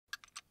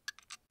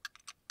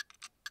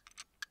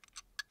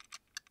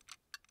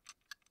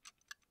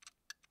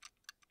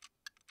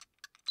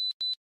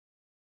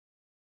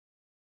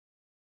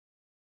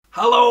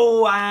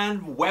Hello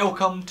and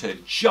welcome to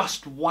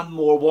Just One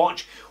More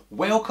Watch.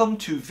 Welcome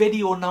to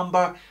video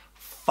number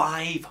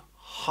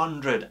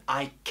 500.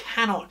 I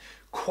cannot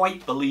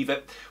quite believe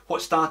it.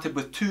 What started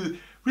with two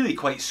really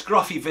quite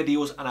scruffy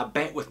videos and a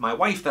bet with my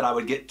wife that I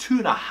would get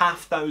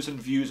 2,500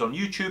 views on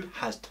YouTube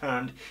has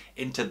turned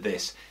into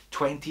this,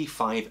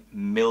 25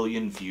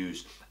 million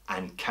views.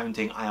 And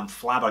counting. I am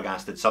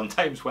flabbergasted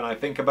sometimes when I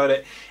think about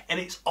it, and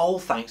it's all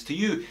thanks to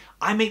you.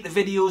 I make the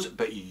videos,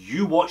 but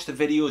you watch the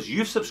videos,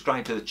 you've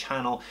subscribed to the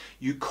channel,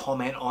 you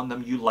comment on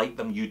them, you like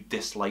them, you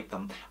dislike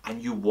them,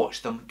 and you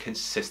watch them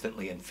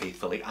consistently and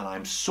faithfully, and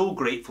I'm so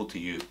grateful to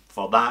you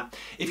for that.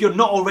 If you're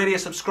not already a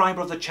subscriber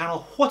of the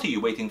channel, what are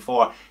you waiting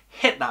for?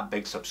 Hit that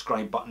big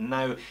subscribe button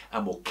now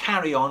and we'll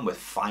carry on with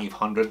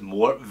 500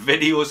 more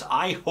videos,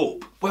 I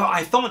hope. Well,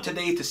 I thought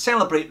today to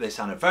celebrate this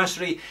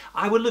anniversary,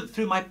 I would look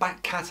through my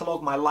back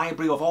catalogue, my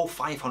library of all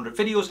 500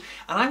 videos,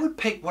 and I would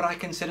pick what I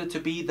consider to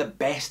be the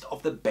best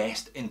of the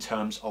best in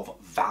terms of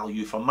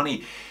value for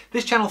money.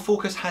 This channel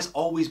focus has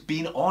always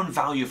been on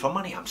value for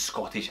money. I'm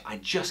Scottish, I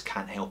just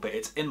can't help it,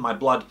 it's in my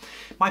blood.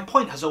 My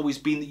point has always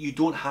been that you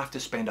don't have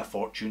to spend a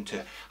fortune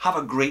to have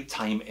a great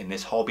time in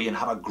this hobby and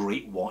have a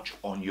great watch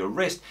on your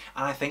wrist.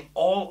 And I think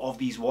all of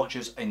these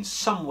watches in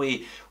some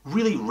way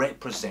really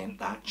represent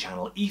that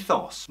channel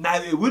ethos.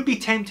 Now, it would be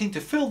tempting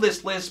to fill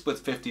this list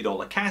with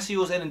 $50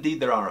 Casios, and indeed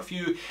there are a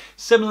few.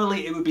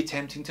 Similarly, it would be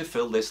tempting to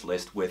fill this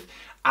list with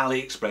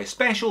AliExpress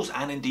specials,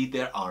 and indeed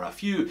there are a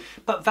few.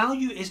 But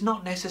value is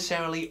not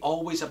necessarily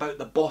always about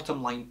the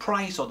bottom line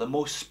price or the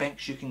most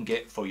specs you can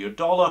get for your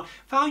dollar.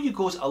 Value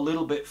goes a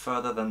little bit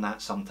further than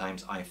that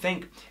sometimes, I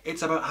think.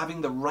 It's about having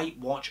the right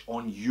watch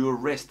on your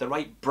wrist, the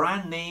right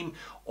brand name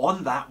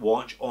on that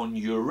watch on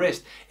your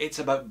wrist. It's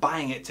about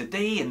buying it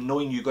today and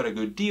knowing you got a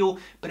good deal,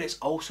 but it's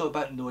also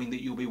about knowing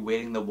that you'll be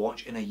wearing the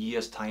watch in a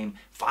year's time,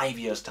 5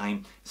 years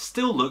time,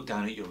 still look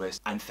down at your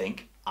wrist and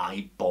think,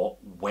 I bought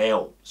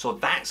well. So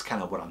that's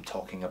kind of what I'm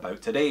talking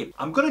about today.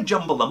 I'm going to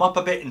jumble them up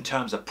a bit in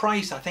terms of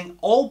price. I think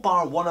all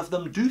bar one of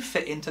them do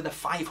fit into the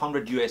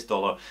 500 US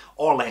dollar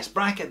or less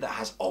bracket that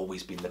has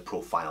always been the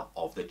profile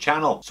of the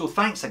channel. So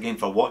thanks again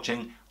for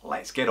watching.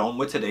 Let's get on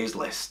with today's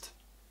list.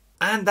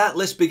 And that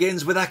list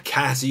begins with a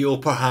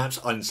Casio. Perhaps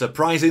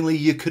unsurprisingly,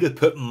 you could have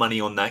put money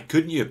on that,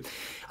 couldn't you?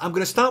 I'm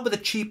going to start with the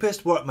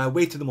cheapest, work my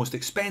way to the most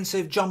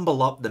expensive,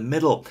 jumble up the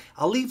middle.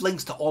 I'll leave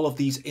links to all of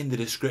these in the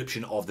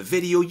description of the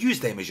video. Use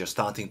them as your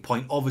starting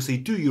point. Obviously,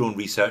 do your own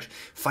research.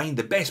 Find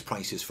the best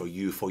prices for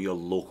you for your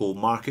local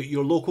market,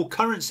 your local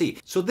currency.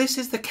 So this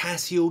is the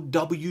Casio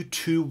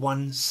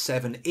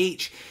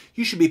W217H.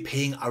 You should be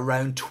paying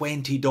around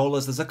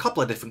 $20. There's a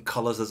couple of different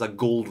colours. There's a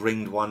gold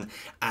ringed one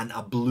and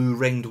a blue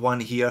ringed one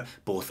here,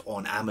 both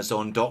on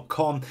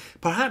Amazon.com.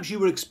 Perhaps you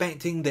were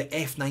expecting the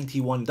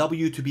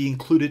F91W to be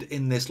included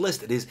in this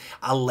list. It is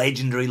a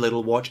legendary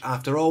little watch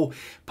after all,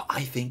 but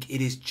I think it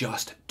is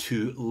just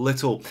too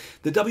little.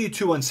 The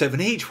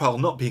W217H, while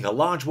not being a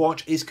large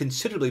watch, is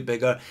considerably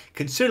bigger,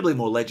 considerably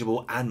more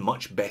legible and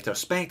much better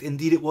spec'd.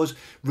 Indeed, it was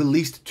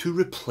released to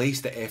replace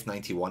the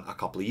F91 a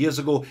couple of years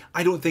ago.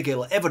 I don't think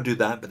it'll ever do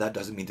that, but that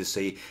doesn't mean to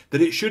say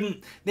that it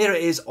shouldn't. There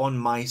it is on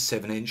my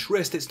 7-inch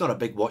wrist. It's not a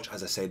big watch,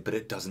 as I said, but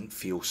it doesn't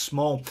feel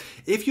small.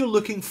 If you're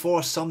looking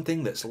for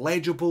something that's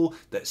legible,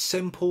 that's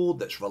simple,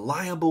 that's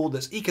reliable,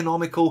 that's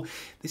economical,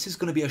 this is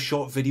going to be a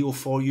short video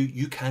for you.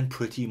 You can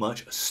pretty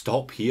much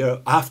stop here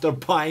after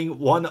buying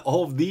one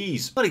of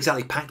these. Not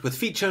exactly packed with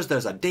features.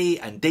 There's a day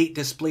and date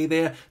display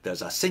there.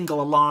 There's a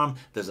single alarm.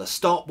 There's a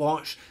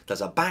stopwatch.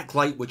 There's a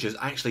backlight, which is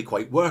actually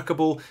quite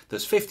workable.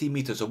 There's 50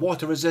 meters of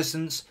water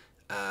resistance.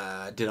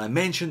 Did I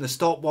mention the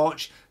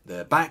stopwatch,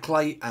 the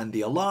backlight and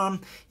the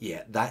alarm?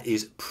 Yeah, that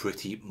is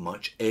pretty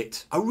much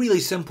it. A really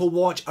simple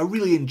watch, a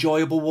really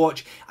enjoyable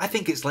watch. I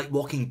think it's like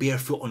walking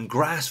barefoot on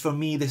grass for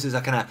me. This is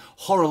a kind of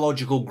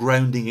horological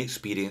grounding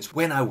experience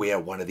when I wear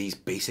one of these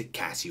basic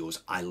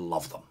Casios. I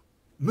love them.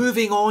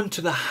 Moving on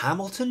to the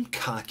Hamilton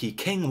Khaki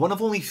King, one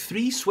of only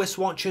 3 Swiss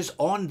watches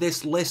on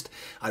this list.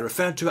 I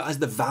referred to it as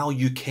the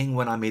Value King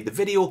when I made the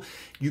video.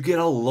 You get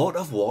a lot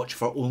of watch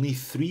for only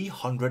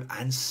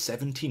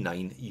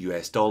 $379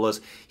 US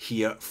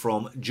here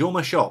from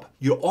JOMW Shop.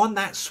 You're on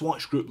that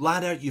Swatch Group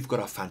ladder, you've got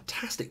a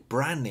fantastic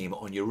brand name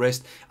on your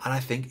wrist, and I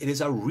think it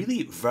is a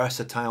really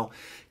versatile,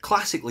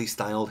 classically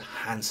styled,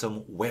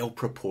 handsome,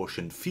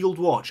 well-proportioned field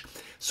watch.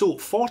 So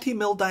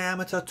 40mm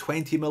diameter,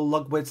 20mm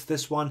lug width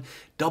this one,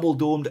 double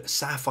domed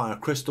sapphire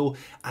crystal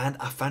and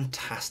a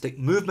fantastic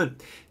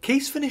movement.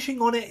 Case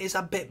finishing on it is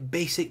a bit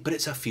basic, but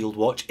it's a field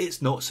watch.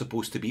 It's not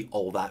supposed to be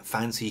all that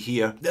fancy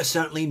here. There's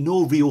certainly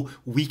no real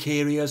weak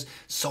areas,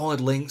 solid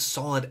links,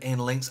 solid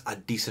end links, a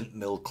decent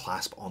mill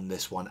clasp on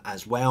this one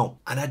as well.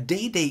 And a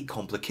day-date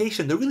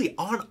complication. There really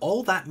aren't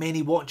all that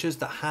many watches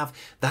that have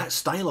that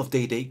style of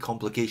day-date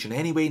complication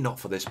anyway, not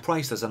for this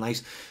price. There's a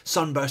nice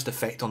sunburst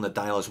effect on the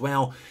dial as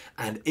well.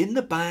 And in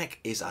the back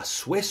is a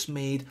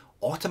Swiss-made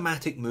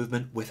automatic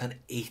movement with an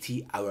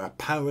 80-hour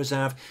power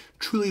reserve.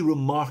 Truly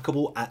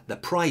remarkable at the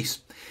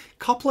price.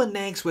 Couple of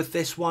negs with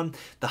this one.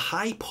 The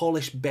high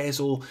polished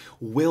bezel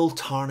will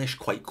tarnish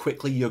quite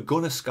quickly. You're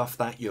going to scuff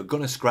that, you're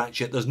going to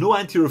scratch it. There's no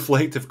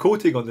anti-reflective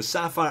coating on the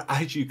sapphire,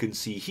 as you can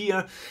see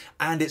here,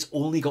 and it's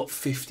only got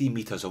 50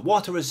 meters of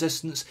water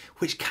resistance,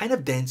 which kind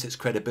of dents its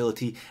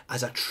credibility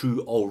as a true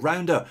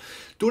all-rounder.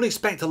 Don't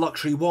expect a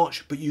luxury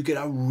watch, but you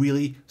get a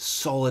really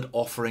solid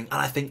offering,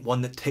 and I think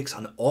one that ticks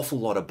an awful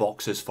lot of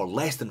boxes for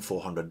less than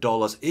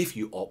 $400 if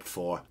you opt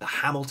for the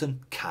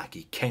Hamilton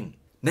Khaki King.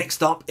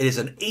 Next up, it is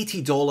an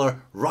 $80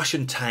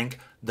 Russian tank,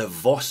 the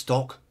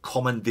Vostok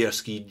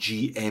Komandirksie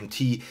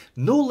GMT.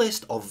 No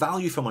list of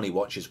value for money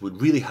watches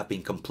would really have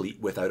been complete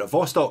without a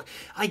Vostok.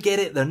 I get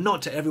it, they're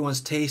not to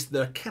everyone's taste,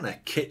 they're kind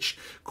of kitsch,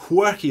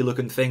 quirky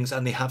looking things,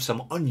 and they have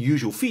some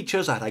unusual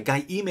features. I had a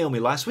guy email me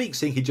last week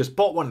saying he just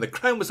bought one and the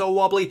crown was all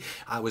wobbly.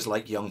 I was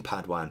like, young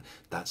Padawan,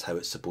 that's how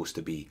it's supposed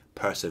to be.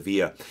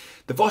 Persevere.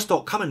 The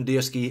Vostok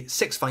Komandirksie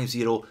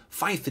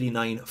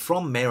 650-539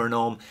 from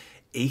Meronom.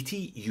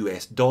 $80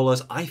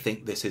 US. I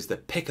think this is the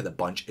pick of the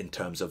bunch in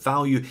terms of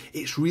value.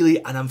 It's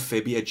really an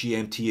amphibia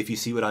GMT, if you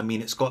see what I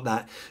mean. It's got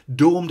that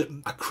domed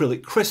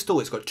acrylic crystal,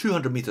 it's got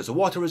 200 meters of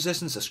water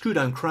resistance, a screw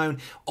down crown,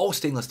 all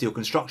stainless steel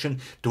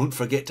construction. Don't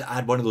forget to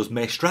add one of those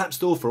mesh straps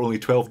though for only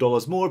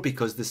 $12 more,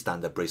 because the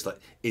standard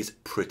bracelet is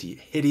pretty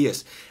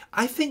hideous.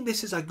 I think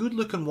this is a good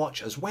looking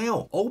watch as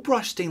well. All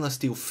brushed stainless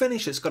steel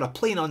finish. It's got a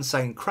plain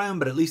unsigned crown,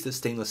 but at least it's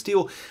stainless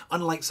steel,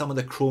 unlike some of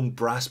the chrome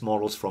brass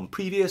models from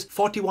previous.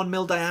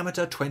 41mm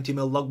diameter,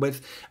 20mm lug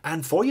width,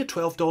 and for your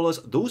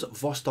 $12, those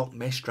Vostok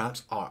mesh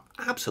straps are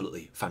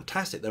absolutely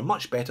fantastic. They're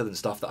much better than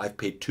stuff that I've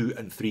paid 2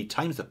 and 3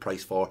 times the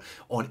price for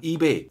on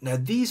eBay. Now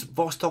these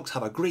Vostoks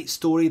have a great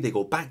story. They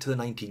go back to the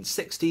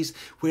 1960s,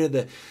 where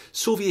the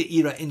Soviet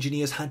era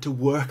engineers had to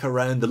work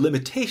around the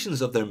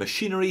limitations of their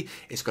machinery.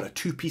 It's got a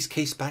 2-piece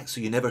case back, so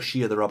you never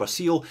shear the rubber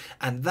seal,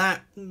 and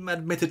that,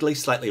 admittedly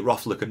slightly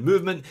rough looking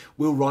movement,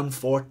 will run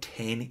for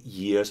 10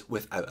 years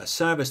without a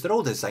service. They're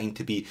all designed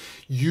to be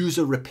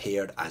user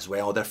repaired as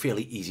well. They're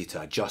fairly easy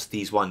to adjust,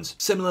 these ones.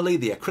 Similarly,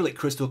 the acrylic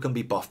crystal can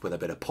be buffed with a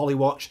bit of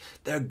polywatch.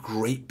 They're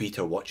great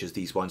beater watches,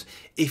 these ones,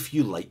 if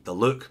you like the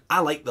look.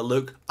 I like the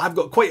look. I've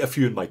got quite a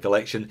few in my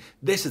collection.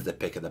 This is the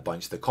pick of the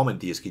bunch, the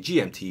Komandirksie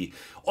GMT,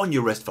 on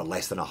your wrist for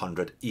less than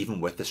 $100, even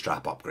with the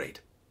strap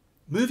upgrade.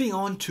 Moving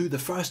on to the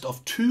first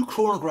of 2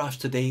 chronographs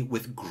today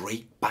with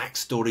great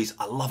backstories.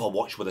 I love a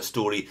watch with a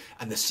story,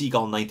 and the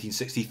Seagull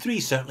 1963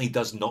 certainly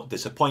does not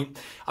disappoint.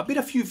 I've made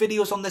a few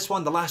videos on this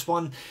one, the last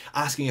one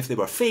asking if they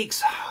were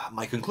fakes.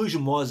 My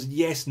conclusion was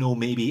yes, no,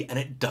 maybe, and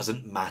it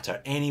doesn't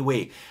matter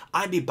anyway.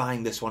 I'd be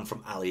buying this one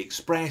from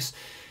AliExpress.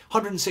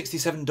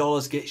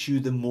 $167 gets you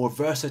the more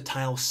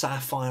versatile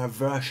sapphire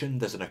version.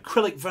 There's an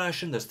acrylic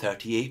version, there's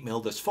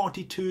 38mm, there's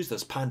 42s,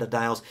 there's panda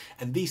dials,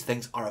 and these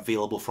things are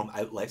available from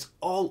outlets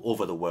all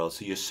over the world,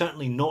 so you're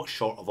certainly not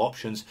short of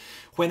options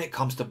when it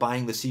comes to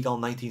buying the Seagull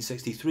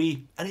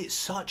 1963, and it's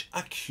such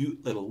a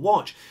cute little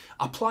watch.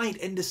 Applied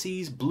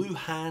indices, blue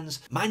hands,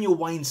 manual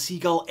wind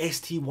Seagull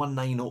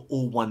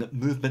ST1901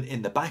 movement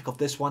in the back of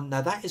this one.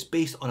 Now that is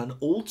based on an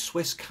old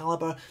Swiss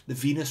caliber, the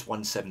Venus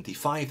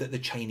 175, that the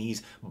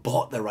Chinese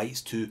bought the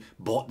rights to,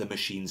 bought the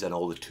machines and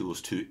all the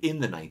tools to in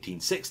the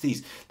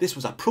 1960s. This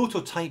was a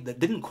prototype that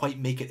didn't quite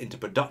make it into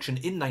production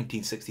in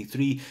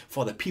 1963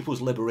 for the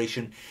People's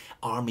Liberation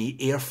Army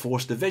Air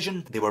Force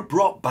Division. They were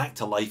brought back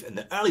to life in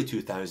the early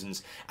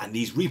 2000s, and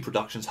these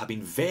reproductions have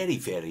been very,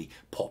 very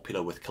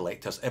popular with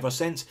collectors ever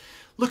since.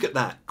 Look at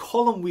that,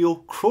 column wheel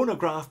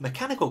chronograph,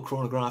 mechanical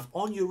chronograph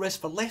on your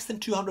wrist for less than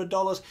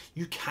 $200.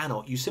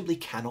 You simply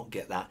cannot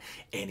get that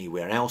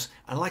anywhere else.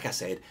 And like I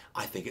said,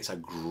 I think it's a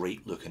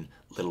great looking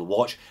little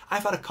watch.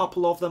 I've had a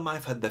couple of them.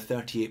 I've had the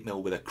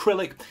 38mm with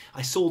acrylic.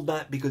 I sold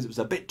that because it was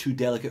a bit too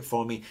delicate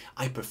for me.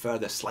 I prefer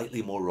the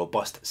slightly more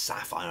robust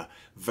sapphire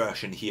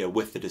version here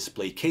with the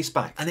display case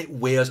back. And it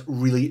wears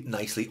really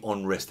nicely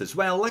on wrist as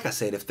well. Like I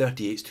said, if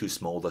 38's too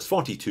small, there's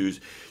 42s.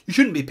 You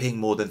shouldn't be paying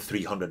more than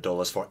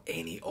 $300 for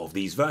any of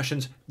these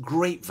versions.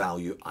 Great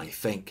value, I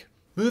think.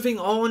 Moving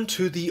on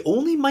to the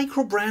only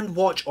micro brand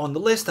watch on the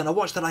list, and a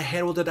watch that I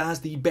heralded as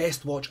the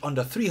best watch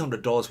under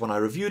 $300 when I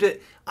reviewed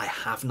it. I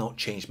have not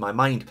changed my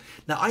mind.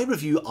 Now, I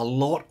review a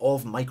lot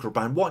of micro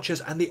brand watches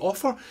and they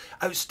offer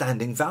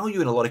outstanding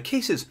value in a lot of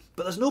cases,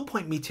 but there's no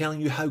point me telling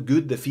you how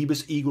good the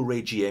Phoebus Eagle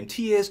Ray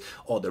GMT is,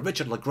 or the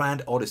Richard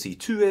Legrand Odyssey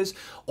 2 is,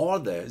 or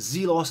the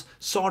Zelos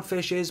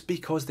Swordfish is,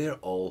 because they're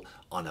all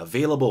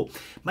unavailable.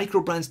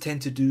 Micro brands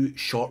tend to do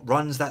short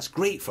runs. That's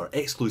great for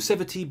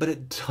exclusivity, but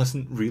it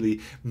doesn't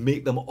really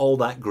make them all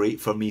that great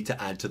for me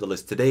to add to the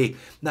list today.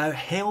 Now,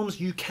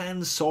 Helms you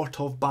can sort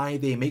of buy.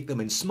 They make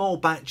them in small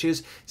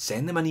batches.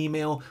 Send them an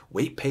email,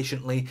 wait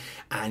patiently,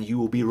 and you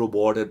will be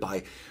rewarded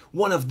by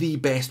one of the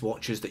best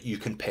watches that you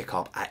can pick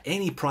up at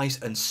any price,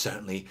 and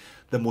certainly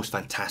the most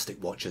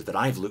fantastic watches that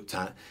I've looked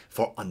at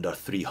for under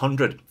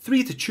 300.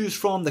 3 to choose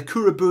from: the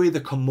Kuraburi, the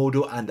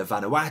Komodo and the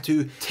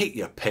Vanuatu. Take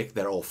your pick,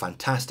 they're all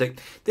fantastic.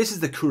 This is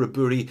the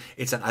Kuraburi.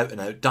 It's an out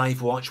and out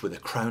dive watch with a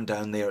crown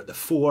down there at the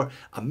fore.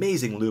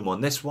 Amazing loom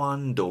on this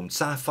one, domed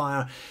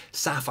sapphire,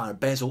 sapphire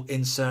bezel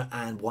insert,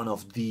 and one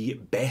of the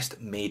best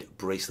made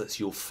bracelets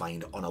you'll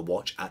find on a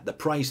watch at the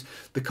price.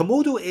 The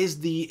Komodo is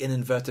the, in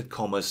inverted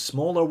commas,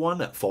 smaller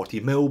one at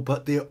 40mm,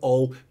 but they're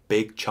all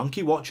big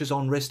chunky watches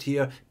on wrist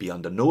here. Be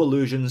under no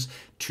illusions,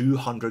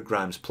 200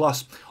 grams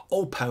plus,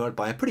 all powered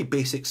by a pretty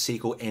basic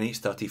Seiko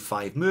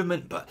NH35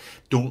 movement, but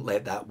don't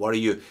let that worry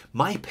you.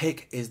 My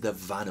pick is the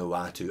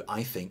Vanuatu.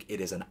 I think it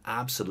is an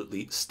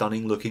absolutely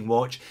stunning looking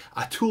watch.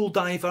 A tool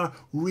diver,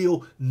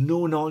 real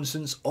no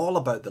nonsense, all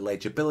about the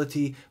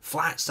legibility.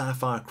 Flat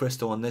sapphire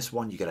crystal on this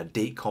one. You get a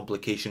date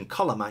complication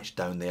colour match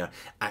down there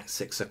at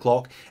 6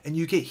 o'clock, and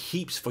you get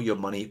heaps for your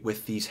money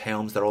with these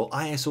helms. They're all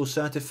ISO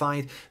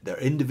certified. They're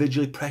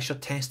individually pressure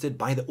tested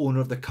by the owner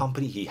of the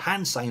company. He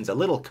hand signs a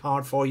little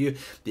card for you.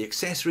 The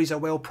accessories are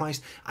well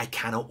priced. I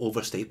cannot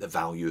overstate the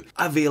value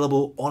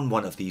available on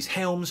one of these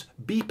helms.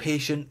 Be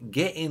patient,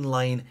 get in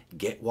line,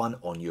 get one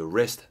on your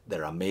wrist.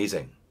 They're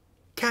amazing.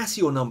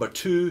 Casio number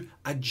 2,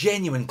 a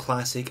genuine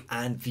classic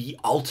and the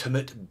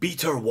ultimate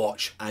beater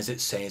watch, as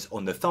it says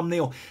on the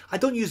thumbnail. I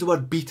don't use the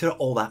word beater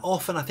all that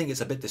often. I think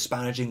it's a bit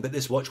disparaging, but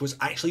this watch was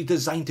actually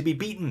designed to be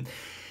beaten.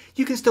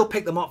 You can still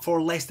pick them up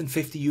for less than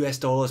 $50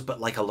 US, but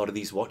like a lot of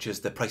these watches,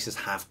 the prices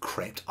have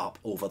crept up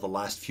over the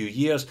last few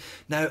years.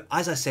 Now,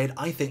 as I said,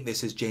 I think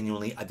this is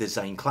genuinely a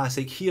design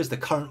classic. Here's the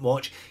current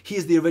watch.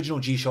 Here's the original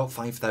G-Shock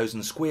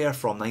 5000 Square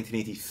from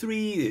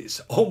 1983. It's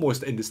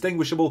almost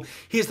indistinguishable.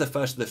 Here's the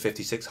first of the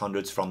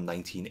 5600s from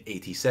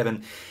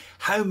 1987.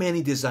 How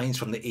many designs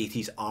from the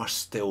 80s are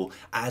still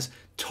as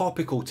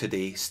topical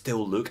today,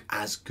 still look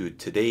as good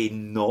today?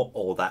 Not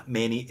all that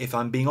many, if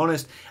I'm being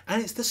honest.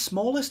 And it's the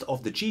smallest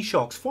of the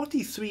G-Shocks,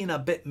 43 and a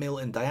bit mil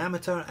in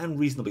diameter and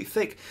reasonably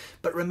thick.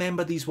 But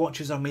remember, these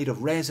watches are made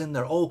of resin.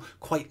 They're all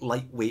quite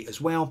lightweight as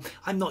well.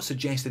 I'm not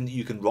suggesting that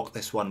you can rock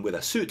this one with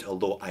a suit,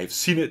 although I've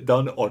seen it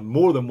done on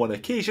more than one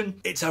occasion.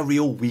 It's a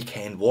real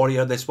weekend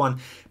warrior, this one.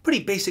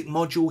 Pretty basic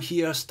module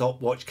here,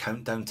 stopwatch,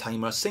 countdown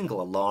timer,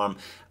 single alarm,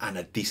 and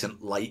a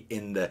decent light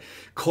in the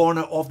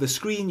corner of the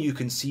screen. You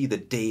can see the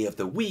day of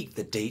the week,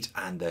 the date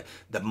and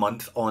the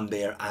month on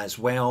there as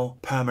well,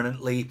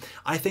 permanently.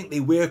 I think they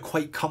wear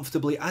quite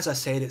comfortably. As I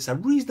said, it's a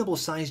reasonable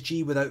size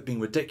G without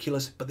being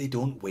ridiculous, but they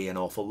don't weigh an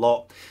awful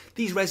lot.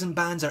 These resin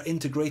bands are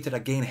integrated,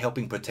 again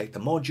helping protect the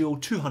module,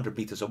 200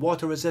 meters of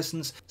water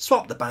resistance.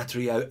 Swap the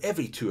battery out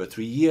every 2 or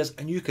 3 years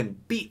and you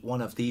can beat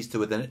one of these to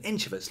within an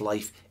inch of its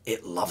life.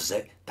 It loves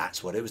it.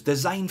 That's what it was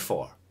designed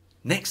for.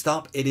 Next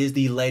up, it is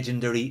the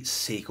legendary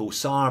Seiko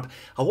Sarb,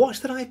 a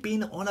watch that I've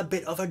been on a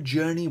bit of a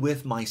journey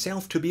with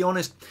myself, to be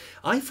honest.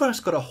 I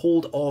first got a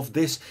hold of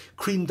this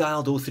cream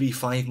dialed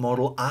 035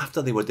 model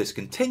after they were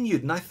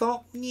discontinued, and I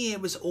thought, yeah,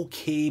 it was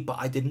okay, but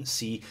I didn't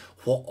see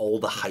what all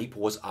the hype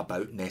was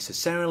about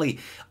necessarily.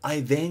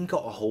 I then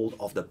got a hold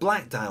of the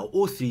black dial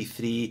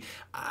 033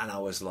 and I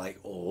was like,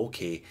 oh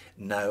okay,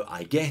 now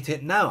I get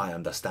it, now I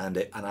understand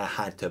it, and I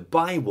had to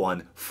buy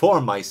one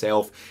for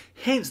myself.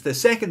 Hence the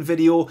second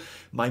video,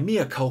 my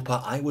mea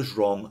culpa, I was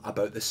wrong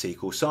about the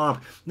Seiko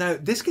Sarb. Now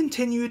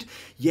discontinued,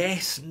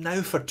 yes,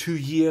 now for 2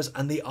 years,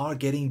 and they are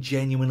getting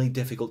genuinely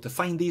difficult to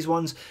find these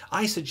ones.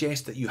 I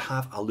suggest that you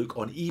have a look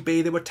on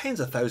eBay. There were tens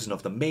of thousands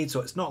of them made,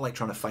 so it's not like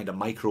trying to find a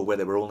micro where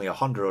there were only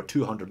 100 or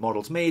 200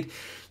 models made.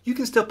 You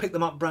can still pick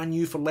them up brand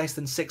new for less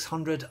than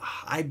 600.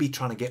 I'd be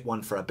trying to get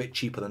one for a bit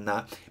cheaper than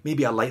that.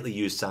 Maybe a lightly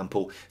used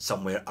sample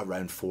somewhere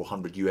around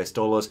 $400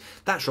 US.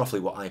 That's roughly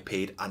what I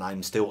paid, and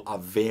I'm still a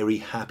very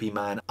happy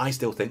man. I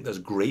still think there's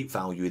great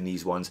value in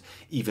these ones,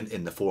 even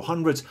in the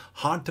 400s.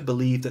 Hard to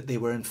believe that they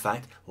were in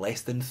fact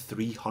less than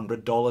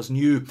 $300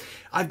 new.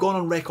 I've gone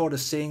on record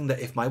as saying that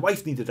if my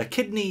wife needed a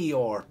kidney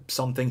or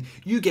something,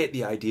 you get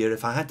the idea,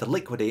 if I had to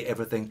liquidate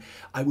everything,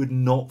 I would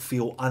not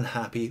feel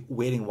unhappy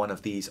wearing one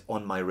of these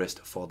on my wrist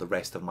for the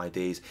rest of my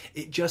days.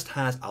 It just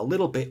has a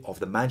little bit of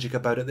the magic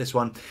about it, this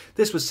one.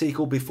 This was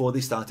Seiko before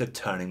they started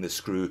turning the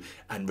screw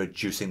and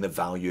reducing the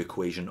value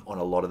equation on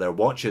a lot of their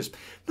watches.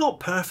 Not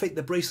perfect,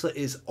 the bracelet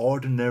is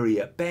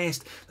ordinary at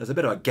best. There's a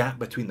bit of a gap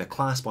between the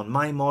clasp on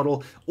my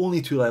model,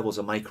 only 2 levels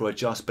of micro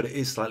adjust, but it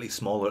is slightly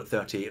smaller at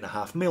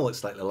 38.5 mil, it's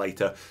slightly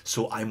lighter,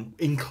 so I'm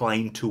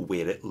inclined to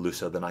wear it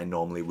looser than I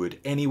normally would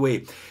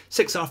anyway.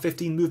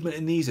 6R15 movement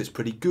in these is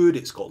pretty good.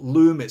 It's got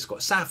loom, it's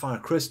got sapphire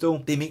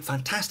crystal. They make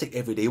fantastic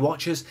everyday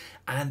watches,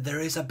 and there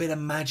is a bit of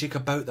magic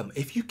about them.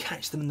 If you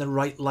catch them in the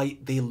right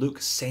light, they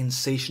look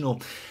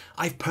sensational.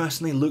 I've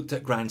personally looked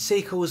at Grand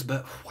Seikos,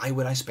 but why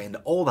would I spend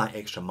all that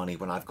extra money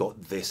when I've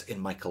got this in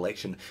my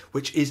collection,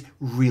 which is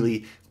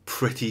really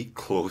pretty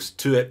close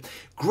to it.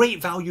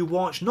 Great value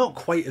watch, not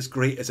quite as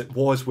great as it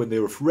was when they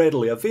were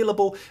readily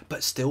available,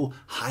 but still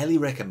highly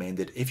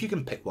recommended if you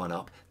can pick one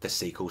up, the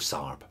Seiko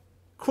Sarb.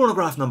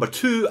 Chronograph number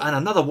 2, and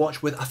another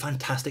watch with a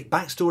fantastic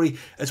backstory,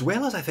 as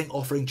well as I think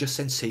offering just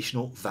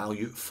sensational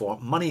value for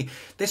money.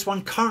 This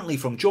one currently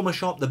from JOMW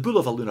shop, the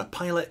Bulova Lunar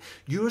Pilot,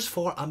 yours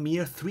for a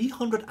mere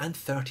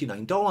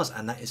 $339,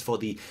 and that is for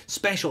the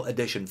special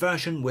edition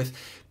version with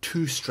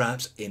 2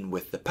 straps in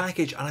with the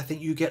package, and I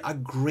think you get a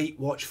great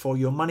watch for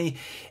your money.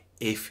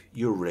 If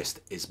your wrist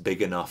is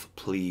big enough,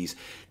 please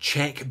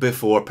check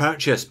before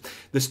purchase.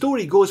 The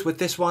story goes with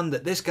this one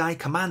that this guy,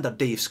 Commander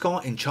Dave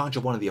Scott, in charge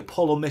of one of the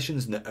Apollo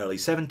missions in the early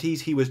 70s,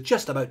 he was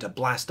just about to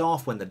blast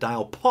off when the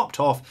dial popped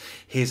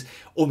off his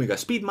Omega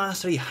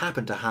Speedmaster. He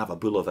happened to have a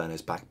Bulova in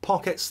his back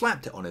pocket,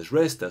 slapped it on his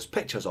wrist. There's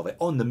pictures of it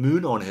on the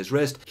moon on his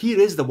wrist. Here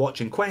is the watch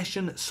in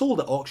question,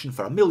 sold at auction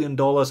for $1 million.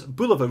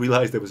 Bulova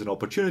realised there was an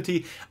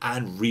opportunity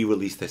and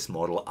re-released this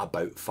model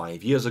about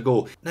 5 years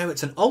ago. Now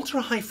it's an ultra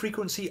high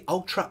frequency,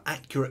 ultra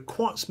accurate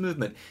quartz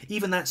movement.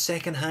 Even that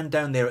second hand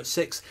down there at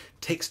 6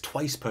 ticks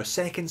twice per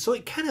second, so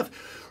it kind of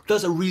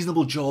does a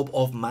reasonable job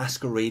of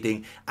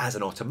masquerading as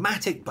an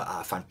automatic, but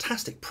at a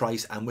fantastic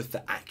price and with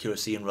the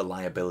accuracy and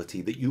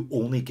reliability that you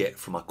only get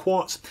from a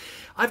quartz.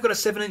 I've got a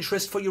 7-inch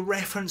wrist for your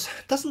reference.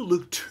 Doesn't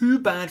look too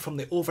bad from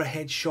the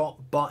overhead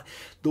shot, but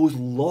those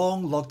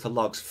long lug to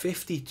lugs,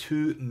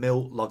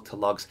 52mm lug to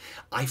lugs,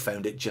 I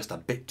found it just a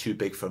bit too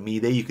big for me.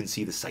 There you can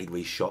see the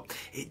sideways shot.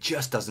 It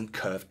just doesn't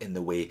curve in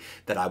the way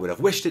that I would have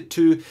wished it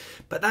to,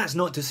 but that's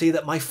not to say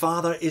that my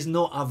father is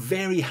not a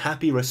very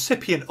happy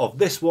recipient of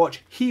this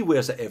watch. He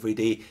wears it every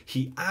day.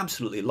 He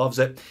absolutely loves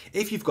it.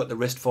 If you've got the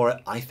wrist for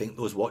it, I think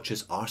those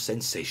watches are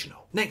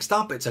sensational. Next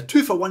up, it's a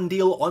 2-for-1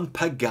 deal on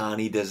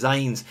Pagani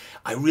designs.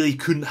 I really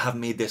couldn't have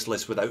made this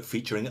list without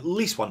featuring at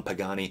least one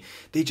Pagani.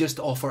 They just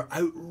offer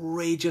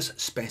outrageous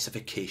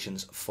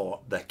specifications for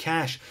the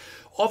cash.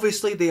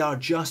 Obviously they are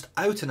just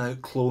out and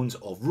out clones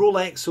of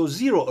Rolex, so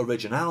zero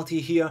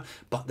originality here,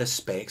 but the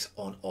specs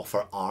on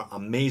offer are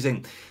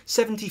amazing.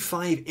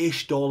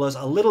 $75-ish,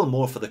 a little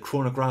more for the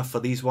chronograph for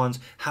these ones.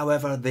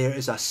 However, there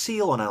is a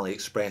sale on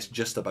AliExpress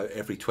just about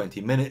every 20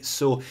 minutes,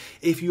 so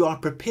if you are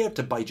prepared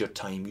to bide your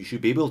time, you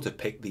should be able to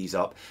pick these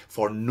up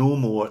for no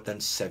more than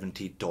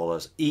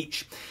 $70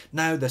 each.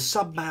 Now the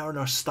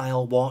Submariner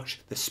style watch,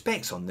 the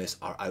specs on this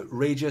are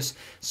outrageous.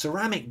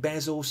 Ceramic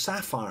bezel,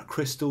 sapphire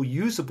crystal,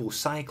 usable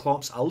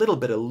cyclops, a little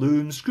bit of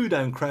lume, screw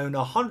down crown,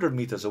 100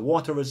 meters of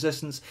water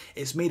resistance.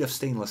 It's made of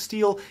stainless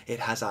steel.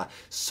 It has a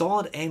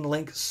solid end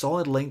link,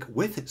 solid link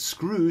with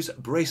screws,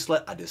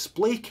 bracelet, a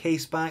display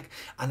case back,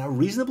 and a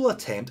reasonable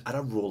attempt at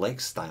a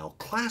Rolex style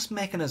clasp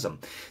mechanism.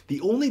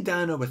 The only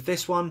downer with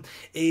this one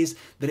is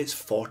that it's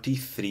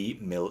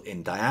 43mm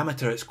in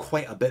diameter. It's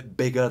quite a bit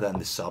bigger than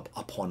the sub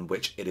upon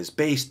which it is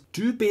based.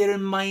 Do bear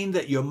in mind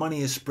that your money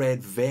is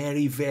spread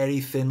very, very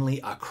thinly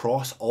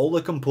across all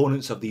the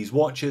components of these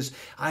watches.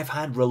 I've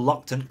had reluctant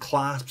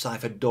clasps,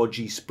 I've had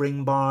dodgy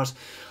spring bars,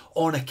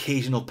 on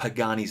occasional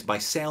Paganis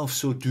myself,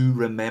 so do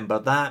remember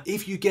that.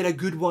 If you get a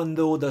good one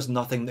though, there's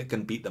nothing that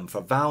can beat them for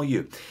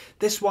value.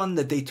 This one,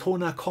 the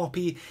Daytona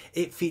copy,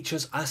 it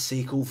features a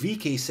Seiko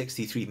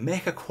VK63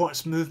 Mecha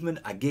Quartz movement,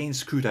 again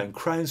screw down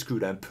crown, screw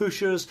down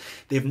pushers.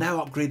 They've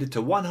now upgraded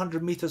to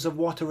 100 meters of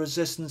water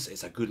resistance.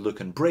 It's a good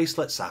looking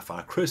bracelet,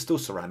 sapphire crystal,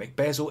 ceramic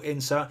bezel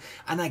insert,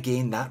 and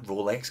again that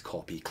Rolex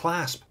copy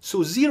clasp.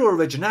 So zero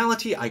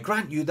originality, I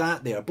grant you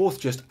that. They are both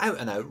just out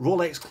and out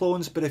Rolex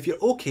clones, but if you're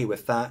okay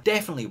with that,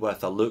 definitely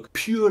worth a look,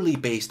 purely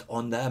based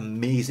on the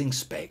amazing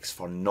specs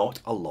for not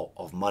a lot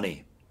of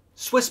money.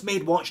 Swiss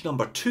made watch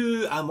number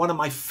 2, and one of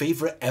my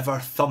favourite ever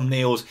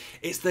thumbnails.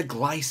 It's the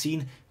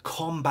Glycine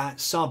Combat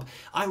Sub.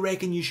 I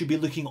reckon you should be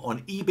looking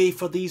on eBay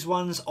for these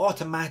ones,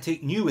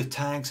 automatic, new with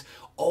tags,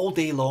 all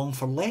day long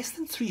for less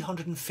than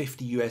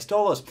 $350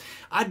 US.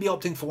 I'd be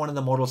opting for one of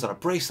the models that are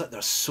bracelet.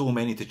 There's so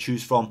many to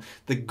choose from.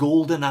 The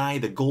golden eye,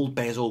 the gold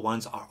bezel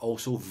ones are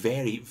also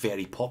very,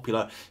 very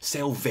popular.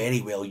 Sell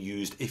very well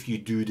used if you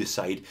do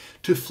decide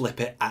to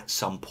flip it at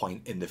some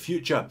point in the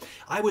future.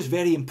 I was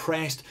very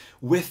impressed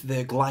with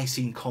the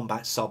Glycine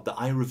Combat Sub that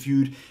I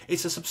reviewed.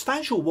 It's a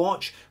substantial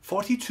watch,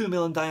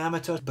 42mm in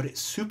diameter, but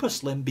it's super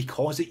slim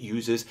because it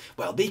uses,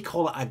 well, they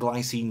call it a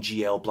Glycine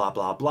GL blah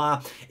blah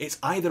blah. It's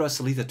either a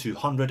Sellita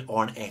 200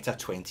 or an ETA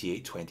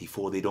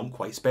 2824, they don't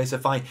quite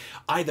specify.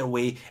 Either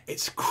way,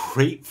 it's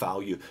great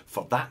value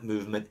for that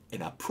movement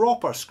in a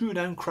proper screw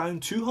down crown,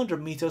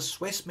 200 meters,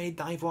 Swiss made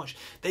dive watch.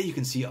 There you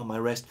can see it on my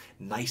wrist,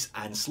 nice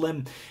and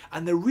slim.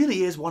 And there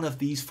really is one of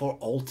these for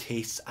all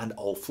tastes and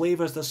all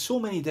flavors. There's so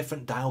many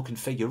different dial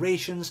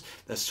configurations,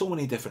 there's so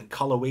many different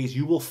colorways.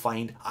 You will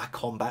find a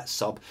combat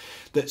sub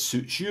that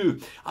suits you.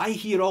 I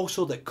hear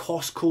also that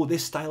Costco,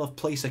 this style of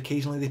place,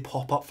 occasionally they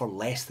pop up for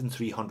less than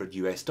 $300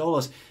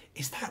 US.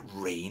 Is that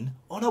rain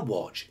on a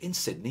watch in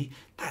Sydney?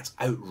 That's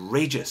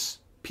outrageous.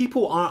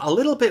 People are a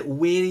little bit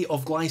wary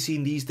of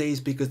Glycine these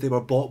days because they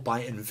were bought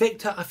by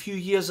Invicta a few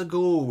years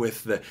ago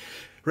with the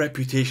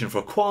reputation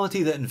for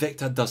quality that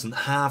Invicta doesn't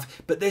have,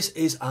 but this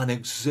is an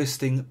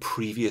existing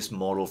previous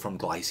model from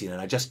Glycine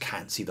and I just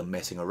can't see them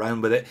messing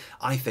around with it.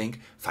 I think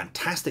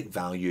fantastic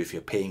value if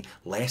you're paying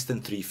less than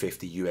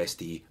 $350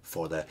 USD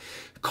for the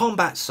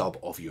combat sub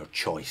of your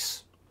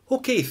choice.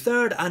 Okay,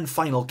 third and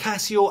final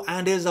Casio,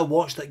 and is a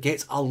watch that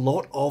gets a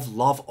lot of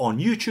love on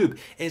YouTube.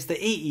 It's the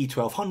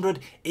AE1200,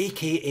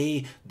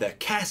 aka the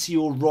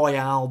Casio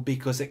Royale,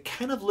 because it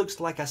kind of looks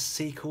like a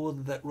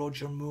Seiko that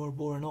Roger Moore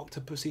wore an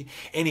Octopussy.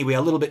 Anyway,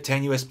 a little bit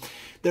tenuous.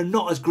 They're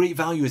not as great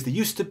value as they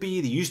used to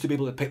be. They used to be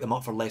able to pick them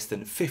up for less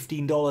than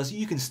 $15.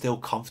 You can still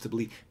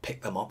comfortably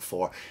pick them up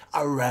for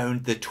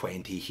around the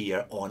 20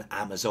 here on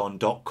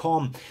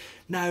Amazon.com.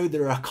 Now,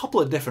 there are a couple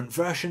of different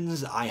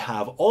versions. I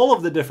have all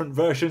of the different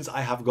versions.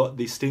 I have got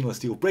the stainless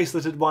steel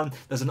braceleted one.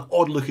 There's an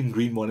odd looking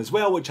green one as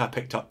well, which I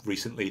picked up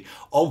recently.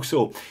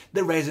 Also,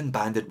 the resin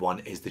banded one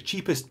is the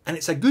cheapest, and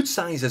it's a good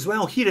size as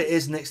well. Here it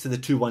is next to the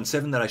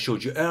 217 that I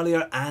showed you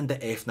earlier and the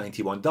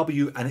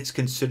F91W, and it's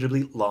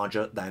considerably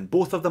larger than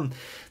both of them.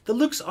 The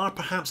looks are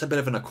perhaps a bit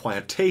of an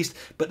acquired taste,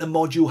 but the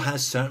module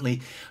has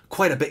certainly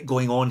quite a bit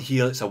going on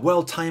here. It's a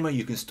world timer.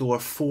 You can store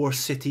 4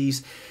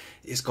 cities.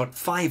 It's got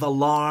 5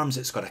 alarms,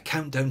 it's got a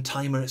countdown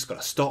timer, it's got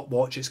a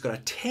stopwatch, it's got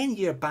a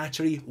 10-year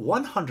battery,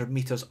 100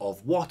 meters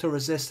of water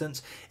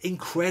resistance,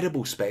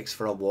 incredible specs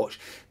for a watch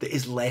that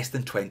is less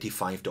than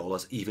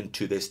 $25 even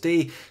to this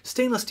day.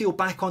 Stainless steel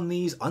back on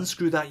these,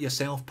 unscrew that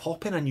yourself,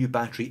 pop in a new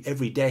battery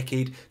every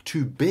decade.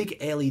 2 big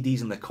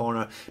LEDs in the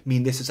corner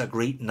mean this is a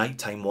great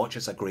nighttime watch,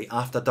 it's a great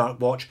after dark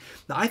watch.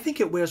 Now I think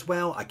it wears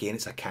well. Again,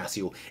 it's a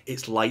Casio,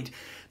 it's light.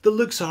 The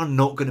looks are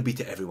not going to be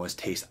to everyone's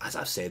taste, as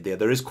I've said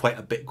there is quite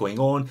a bit going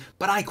on,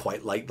 but I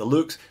quite like the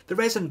looks. The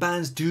resin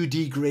bands do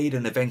degrade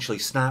and eventually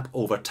snap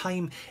over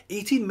time.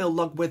 18mm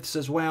lug widths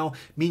as well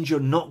means you're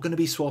not going to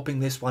be swapping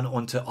this one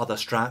onto other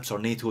straps or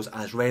NATOs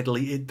as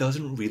readily. It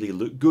doesn't really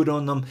look good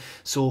on them,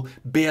 so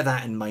bear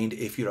that in mind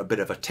if you're a bit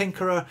of a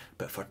tinkerer,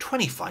 but for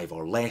 25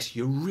 or less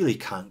you really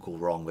can't go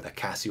wrong with a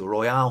Casio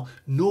Royale.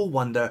 No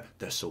wonder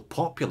they're so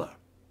popular.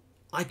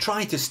 I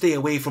try to stay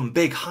away from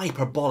big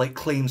hyperbolic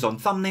claims on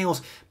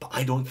thumbnails, but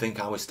I don't think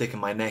I was sticking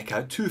my neck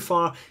out too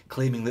far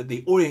claiming that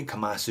the Orient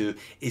Kamasu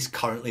is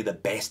currently the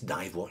best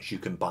dive watch you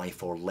can buy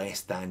for less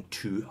than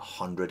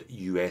 $200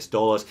 US.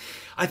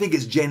 I think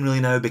it's generally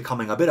now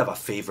becoming a bit of a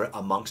favourite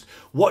amongst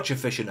watch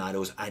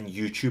aficionados and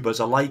YouTubers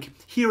alike.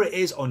 Here it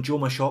is on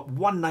JOMW Shop,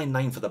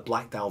 $199 for the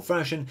black dial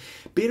version.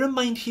 Bear in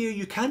mind here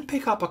you can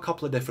pick up a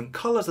couple of different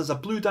colours. There's a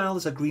blue dial,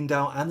 there's a green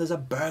dial, and there's a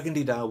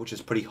burgundy dial, which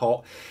is pretty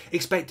hot.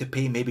 Expect to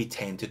pay maybe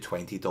 $10 to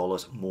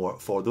 $20 more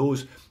for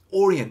those.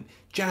 Orient,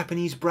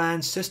 Japanese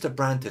brand, sister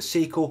brand to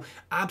Seiko,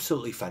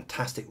 absolutely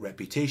fantastic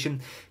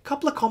reputation.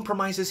 Couple of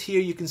compromises here.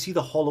 You can see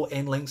the hollow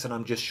end links, and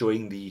I'm just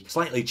showing the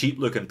slightly cheap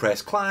looking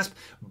press clasp,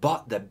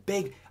 but the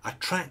big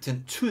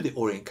attractant to the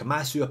Orient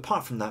Kamasu,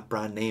 apart from that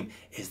brand name,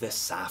 is the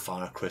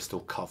sapphire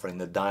crystal covering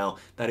the dial.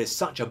 That is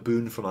such a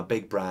boon from a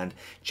big brand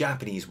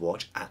Japanese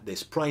watch at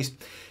this price.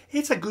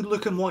 It's a good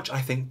looking watch,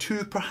 I think,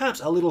 too, perhaps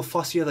a little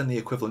fussier than the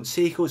equivalent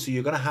Seiko, so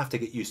you're going to have to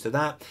get used to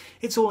that.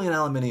 It's only an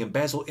aluminium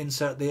bezel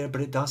insert there,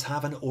 but it does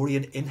have an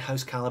Orient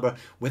in-house caliber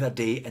with a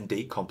day and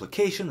date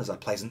complication. There's a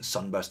pleasant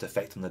sunburst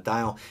effect on the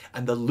dial,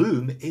 and the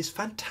lume is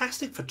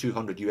fantastic for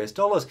 $200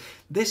 US.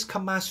 This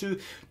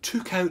Kamasu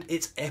took out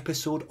its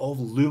episode of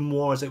Lume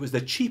Wars. It was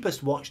the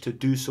cheapest watch to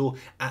do so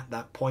at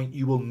that point.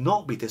 You will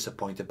not be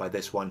disappointed by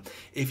this one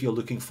if you're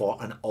looking for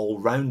an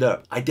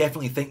all-rounder. I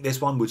definitely think this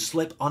one would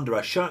slip under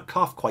a shirt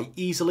cuff quite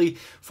easily.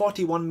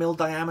 41mm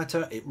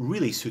diameter, it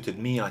really suited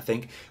me, I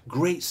think.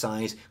 Great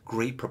size,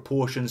 great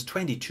proportions,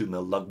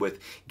 22mm lug width,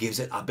 gives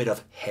it a bit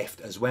of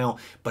heft as well,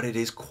 but it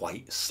is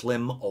quite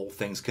slim, all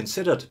things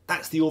considered.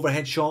 That's the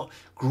overhead shot,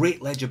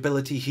 great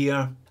legibility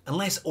here.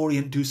 Unless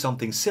Orient do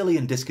something silly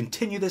and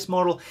discontinue this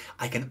model,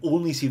 I can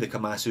only see the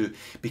Kamasu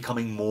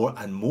becoming more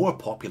and more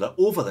popular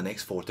over the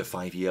next 4 to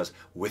 5 years,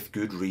 with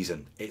good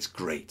reason. It's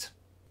great.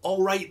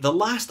 Alright, the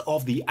last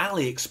of the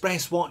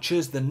AliExpress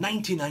watches, the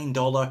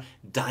 $99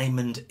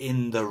 Diamond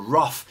in the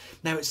Rough.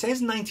 Now it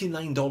says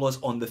 $99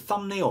 on the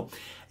thumbnail.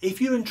 If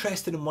you're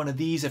interested in one of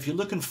these, if you're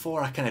looking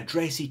for a kind of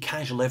dressy,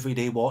 casual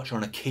everyday watch or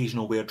an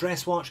occasional wear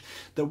dress watch,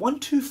 they're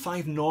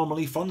 $125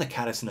 normally from the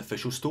Cadisen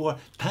official store.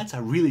 That's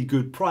a really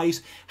good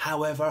price.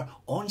 However,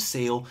 on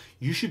sale,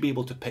 you should be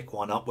able to pick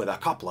one up with a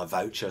couple of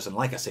vouchers. And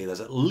like I say,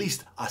 there's at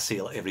least a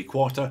sale every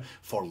quarter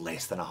for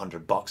less than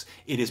 $100.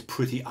 It is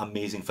pretty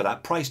amazing for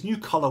that price. New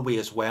colorway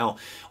as well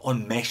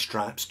on mesh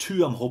straps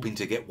too. I'm hoping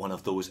to get one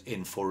of those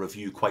in for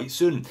review quite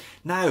soon.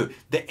 Now,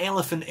 the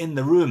elephant in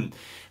the room,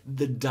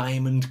 the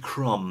diamond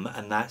crumb,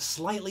 and that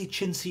slightly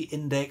chintzy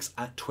index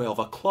at 12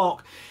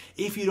 o'clock.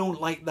 If you don't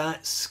like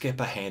that,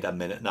 skip ahead a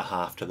minute and a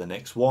half to the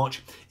next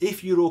watch.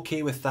 If you're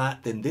okay with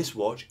that, then this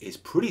watch is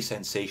pretty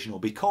sensational,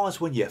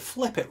 because when you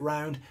flip it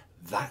round,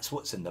 that's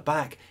what's in the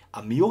back.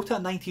 A Miyota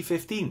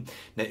 9015.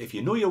 Now, if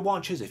you know your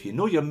watches, if you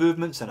know your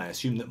movements, and I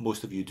assume that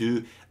most of you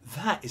do,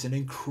 that is an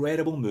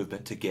incredible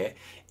movement to get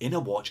in a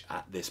watch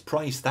at this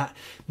price. That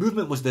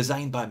movement was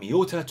designed by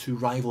Miyota to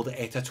rival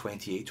the ETA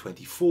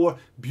 2824.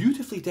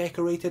 Beautifully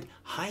decorated,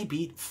 high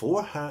beat,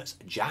 4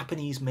 Hz,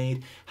 Japanese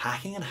made,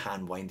 hacking and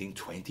hand winding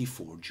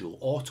 24 dual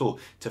auto.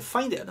 To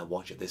find it in a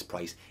watch at this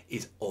price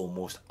is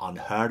almost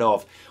unheard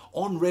of.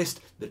 On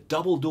wrist, the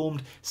double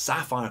domed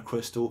sapphire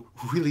crystal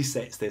really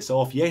sets this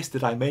off. Yes,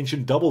 did I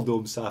mention double single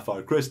dome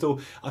sapphire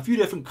crystal, a few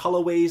different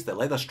colorways, the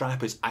leather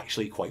strap is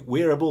actually quite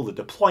wearable, the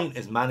deployment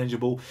is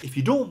manageable. If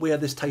you don't wear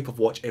this type of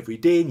watch every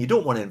day and you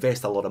don't want to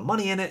invest a lot of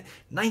money in it,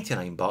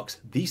 99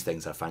 bucks, these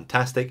things are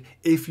fantastic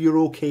if you're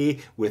okay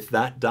with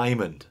that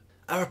diamond.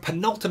 Our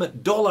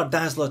penultimate dollar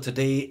dazzler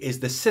today is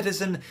the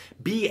Cadisen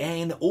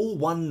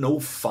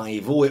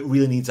BN01050. Oh, it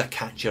really needs a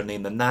catchier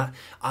name than that.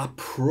 A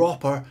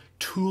proper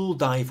tool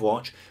dive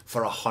watch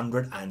for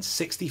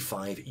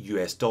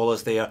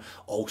 $165 there,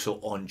 also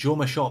on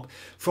Joma Shop.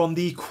 From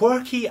the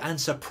quirky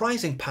and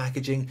surprising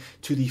packaging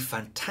to the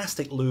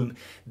fantastic loom,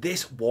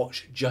 this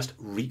watch just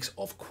reeks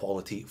of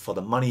quality for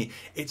the money.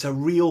 It's a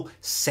real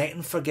set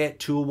and forget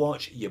tool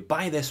watch. You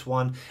buy this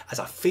one as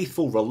a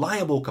faithful,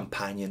 reliable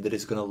companion that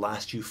is going to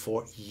last you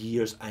for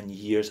years and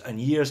years and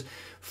years.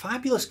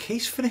 Fabulous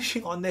case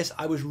finishing on this.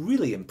 I was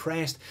really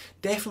impressed.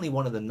 Definitely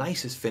one of the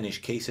nicest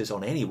finished cases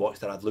on any watch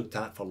that I've looked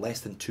at for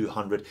less than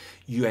 200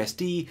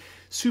 USD.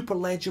 Super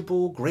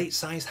legible, great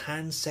size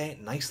handset,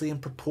 nicely in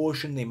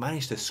proportion. They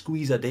managed to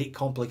squeeze a date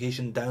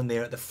complication down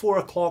there at the 4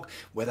 o'clock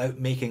without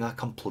making a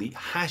complete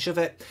hash of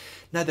it.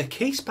 Now the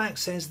case back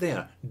says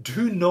there,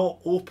 do not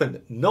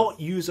open, not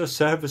user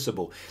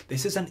serviceable.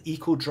 This is an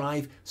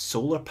eco-drive,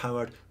 solar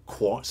powered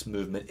quartz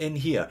movement in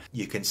here.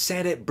 You can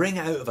set it, bring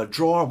it out of a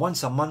drawer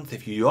once a month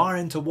if you are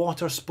into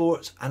water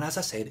sports, and as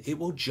I said, it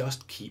will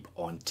just keep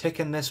on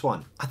ticking, this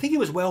one. I think it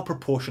was well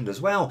proportioned as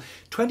well.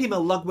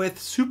 20mm lug width,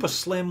 super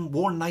slim,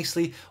 worn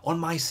nicely on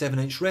my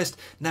 7-inch wrist.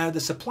 Now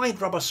the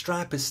supplied rubber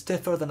strap is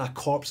stiffer than a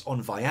corpse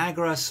on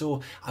Viagra,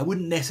 so I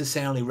wouldn't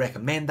necessarily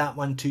recommend that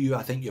one to you.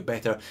 I think you're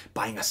better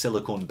buying a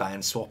silicone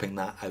band, swapping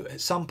that out at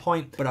some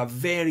point. But a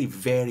very,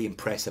 very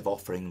impressive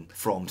offering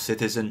from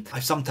Cadisen.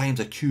 I've sometimes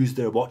accused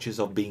their watches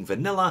of being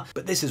vanilla,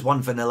 but this is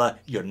one vanilla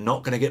you're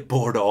not going to get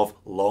bored of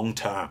long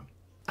term.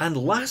 And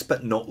last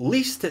but not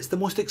least, it's the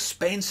most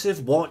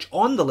expensive watch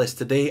on the list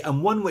today,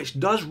 and one which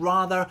does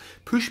rather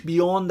push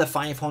beyond the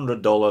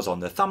 $500 on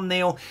the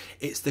thumbnail.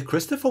 It's the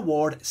Christopher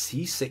Ward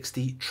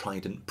C60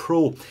 Trident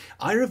Pro.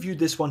 I reviewed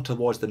this one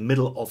towards the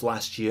middle of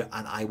last year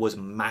and I was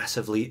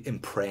massively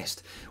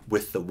impressed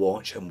with the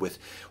watch and with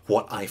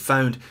what I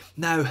found.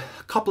 Now,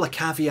 a couple of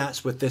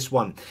caveats with this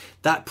one.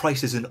 That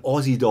price is in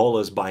Aussie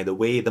dollars, by the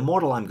way. The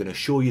model I'm going to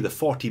show you, the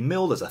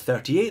 40mm, there's a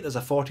 38, there's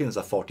a 40 and there's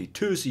a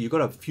 42, so you've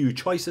got a few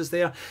choices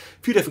there. A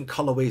few different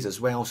colorways as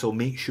well, so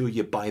make sure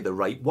you buy the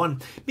right one.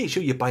 Make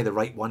sure you buy the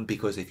right one,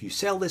 because if you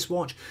sell this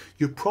watch,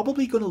 you're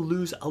probably going to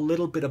lose a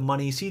little bit of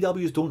money.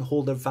 CWs don't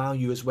hold their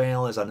value as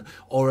well as an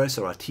Oris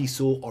or a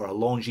Tissot or a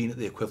Longines at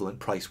the equivalent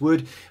price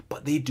would,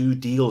 but they do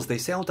deals. They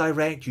sell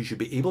direct. You should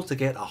be able to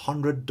get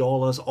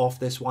 $100 off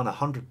this one,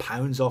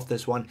 £100 off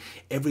this one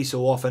every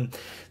so often.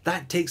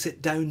 That takes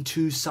it down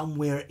to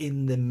somewhere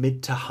in the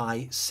mid to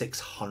high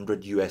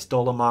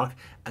 $600 mark,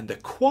 and the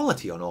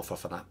quality on offer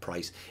for that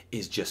price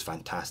is just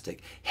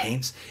fantastic,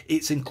 hence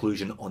its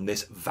inclusion on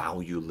this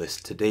value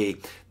list today.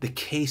 The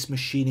case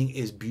machining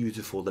is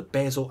beautiful, the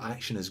bezel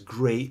action is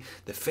great,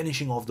 the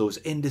finishing of those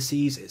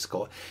indices, it's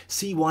got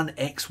C1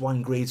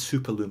 X1 grade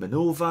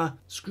Superluminova,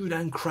 screw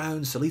down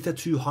crown, Solita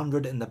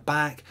 200 in the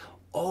back,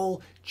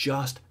 all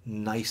just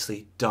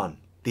nicely done.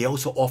 They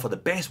also offer the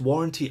best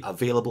warranty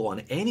available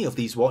on any of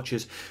these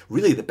watches,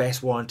 really the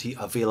best warranty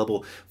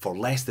available for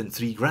less than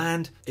 $3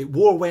 grand. It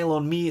wore well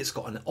on me, it's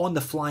got an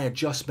on-the-fly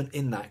adjustment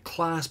in that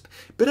clasp.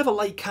 Bit of a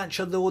light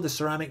catcher though, the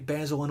ceramic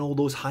bezel and all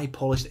those high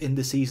polished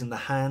indices in the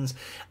hands,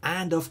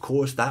 and of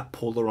course that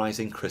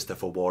polarizing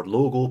Christopher Ward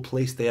logo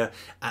placed there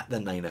at the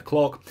 9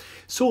 o'clock.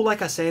 So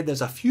like I said, there's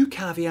a few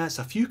caveats,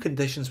 a few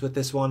conditions with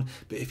this one,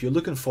 but if you're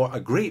looking for a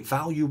great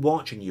value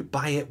watch and you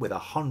buy it with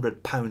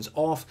 £100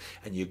 off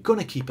and you're going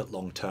to keep it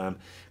long term,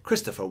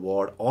 Christopher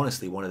Ward,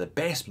 honestly one of the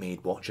best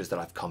made watches that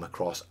I've come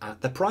across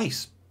at the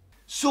price.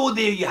 So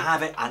there you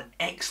have it, an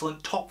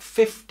excellent top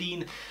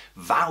 15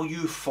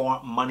 value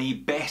for money,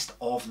 best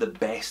of the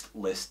best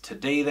list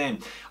today then.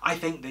 I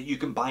think that you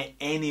can buy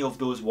any of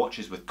those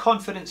watches with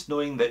confidence,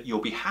 knowing that you'll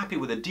be happy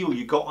with the deal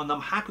you got on them,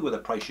 happy with the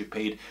price you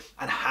paid,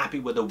 and happy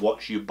with the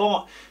watch you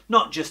bought,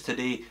 not just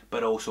today,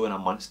 but also in a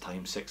month's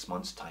time, 6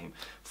 months' time,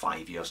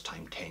 5 years'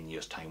 time, 10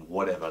 years' time,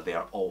 whatever. They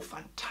are all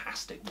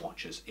fantastic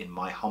watches in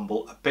my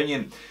humble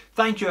opinion.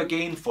 Thank you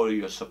again for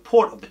your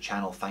support of the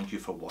channel. Thank you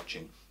for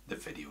watching the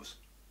videos.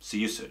 See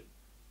you soon.